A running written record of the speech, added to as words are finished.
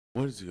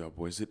What is it, y'all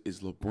boys? It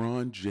is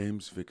LeBron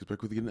James Vickers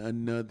back with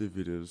another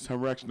video. This time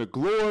we're reacting to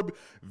Glorb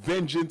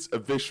Vengeance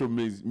official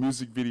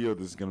music video.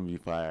 This is gonna be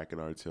fire. I can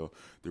already tell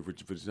the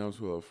original video. Now,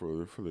 without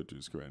further ado,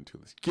 let's go right into it.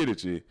 Let's get it,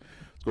 G.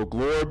 Let's go,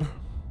 Glorb.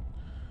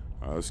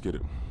 Alright, let's get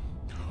it.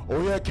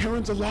 Oh yeah,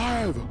 Karen's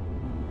alive.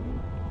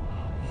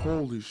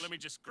 Holy shit. Let me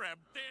just grab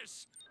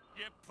this.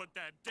 Yep, put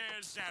that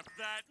there, zap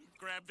that.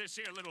 Grab this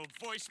here little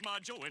voice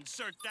module,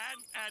 insert that,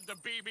 add the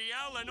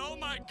BBL, and oh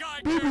my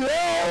god,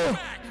 BBL!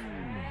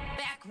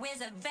 Back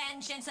with a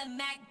vengeance, a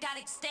Mac got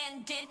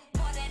extended.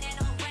 More than an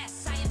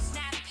arrest, I am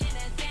snapping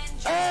a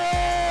vengeance.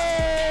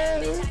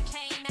 Bitch, I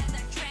came at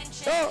the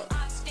trenches.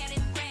 I'm scared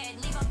and red,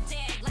 leave them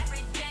dead, let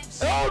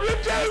redemption. Oh,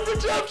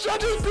 redemption, I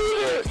just beat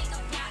it! Pick a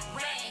black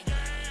red.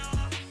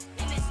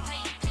 In this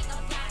paint, pick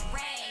a black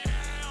red.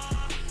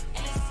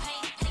 In this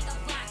paint, pick a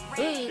black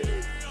red. In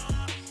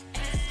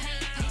this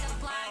paint, pick a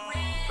black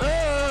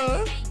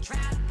red. They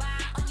drive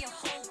by on your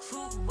whole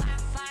crew.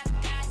 Wi-Fi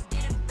guys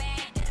did a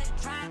bad, did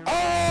a drive by.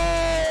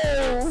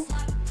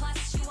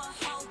 Plus you a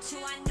hoe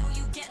too. I knew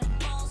you getting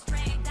balls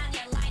dragged on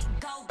you like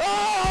go.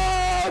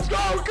 Let's go,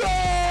 go!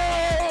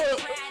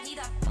 Brad, he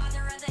the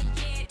father of the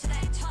year to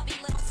that tubby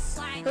little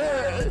slime. I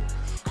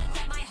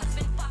let my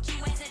husband fuck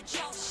you as a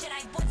joke. Shit,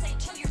 I would say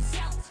kill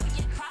yourself.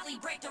 You'd probably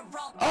break the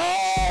rope.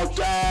 Oh,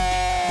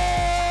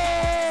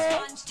 damn!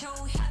 Sponge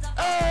too, has a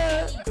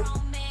funny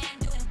grown man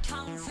doing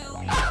kung fu.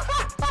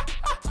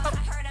 Plus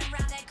I heard him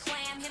round that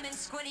clam. Him and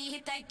Squiddy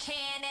hit that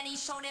can and he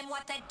showed him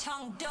what that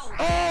tongue do.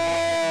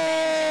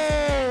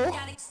 Oh!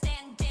 Got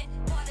extended,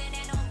 more than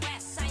an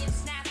arrest. I am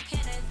snapping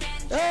a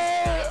vengeance.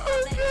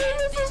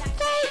 This is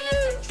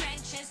fire!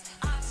 Trenches,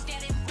 I'm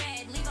scared and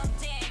red, leave them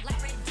dead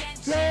like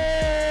redemption.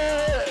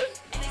 Yeah!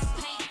 In this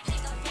paint,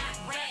 pick a black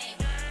red.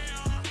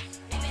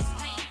 In this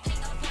paint,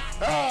 pick a black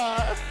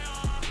red.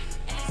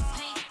 In this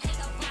paint, pick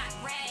a black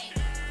red.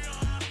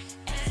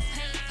 In this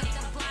paint, pick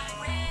a black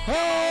red.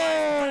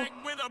 Oh! back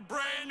with a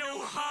brand new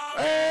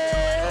hobby.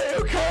 Hey,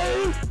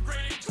 okay!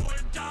 Upgraded to a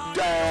dog.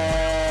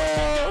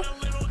 Damn! Got a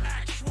little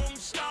actual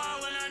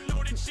style, and I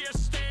know that she a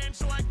stand,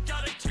 so I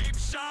gotta keep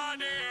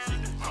shining.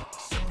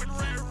 Sipping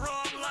red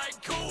rum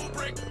like cool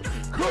brick.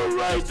 Cool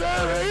right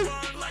there,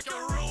 Run like a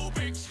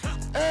Rubik's.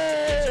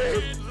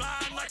 hey!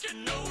 Headline like a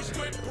nose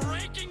with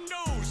breaking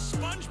news.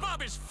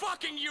 SpongeBob is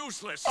fucking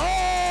useless.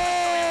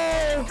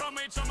 Oh!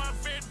 Comments on my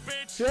fit,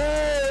 bitch.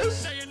 Yes!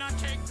 Saying I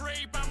can't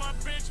grape, I'm a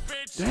bitch.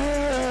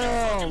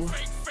 Damn!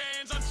 Fake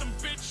fans on some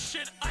bitch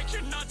shit I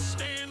cannot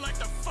stand, like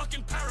the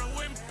fucking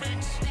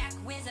Paralympics. Back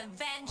with a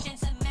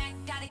vengeance, a Mac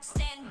got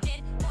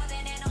extended. More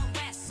than an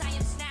arrest, I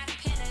am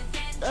snapping a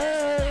vengeance.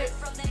 Hey. Back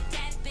from the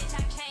dead, bitch,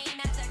 I came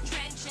at the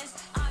trenches.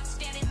 I'm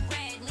scared and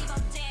red, leave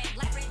them dead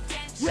like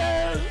redemption.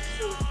 Yes!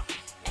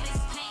 In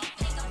this paint,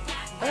 pick a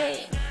black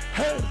Hey! red.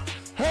 Hey!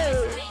 Hey!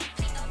 Paint,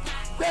 pick a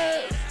black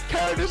Yes! red.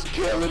 Karen is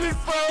killing it, Pick a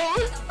bro!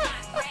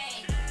 black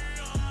red.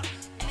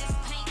 In this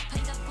paint,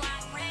 pick a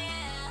black red.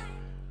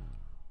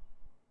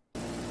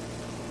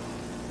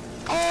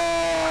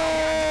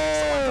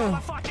 Oh!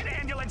 A fucking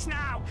ambulance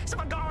now!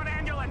 Someone call an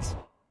ambulance!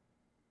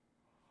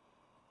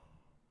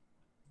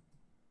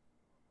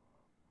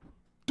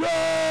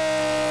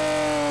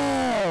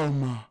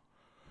 Damn!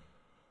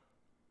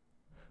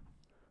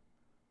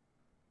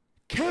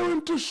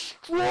 Karen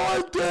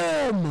destroyed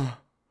them!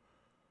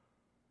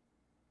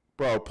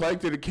 Bro,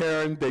 Plankton and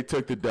Karen, they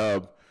took the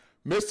dub.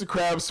 Mr.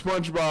 Krabs,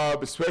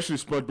 SpongeBob, especially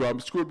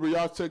SpongeBob, Squidward,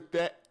 y'all took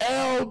that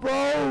L,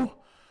 bro!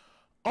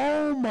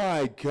 Oh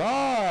my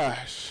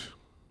gosh!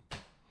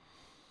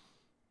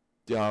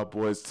 Y'all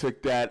boys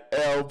took that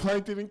L.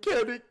 Plankton and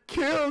Karen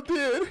killed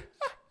it!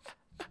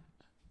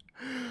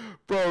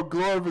 Bro,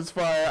 Glorb is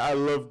fire. I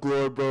love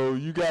Glorb, bro.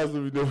 You guys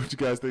let me know what you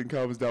guys think in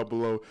comments down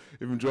below.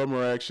 If you enjoyed my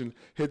reaction,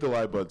 hit the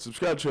like button.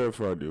 Subscribe to the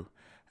channel if I do.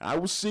 I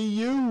will see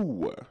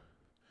you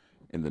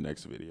in the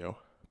next video.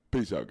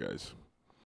 Peace out, guys.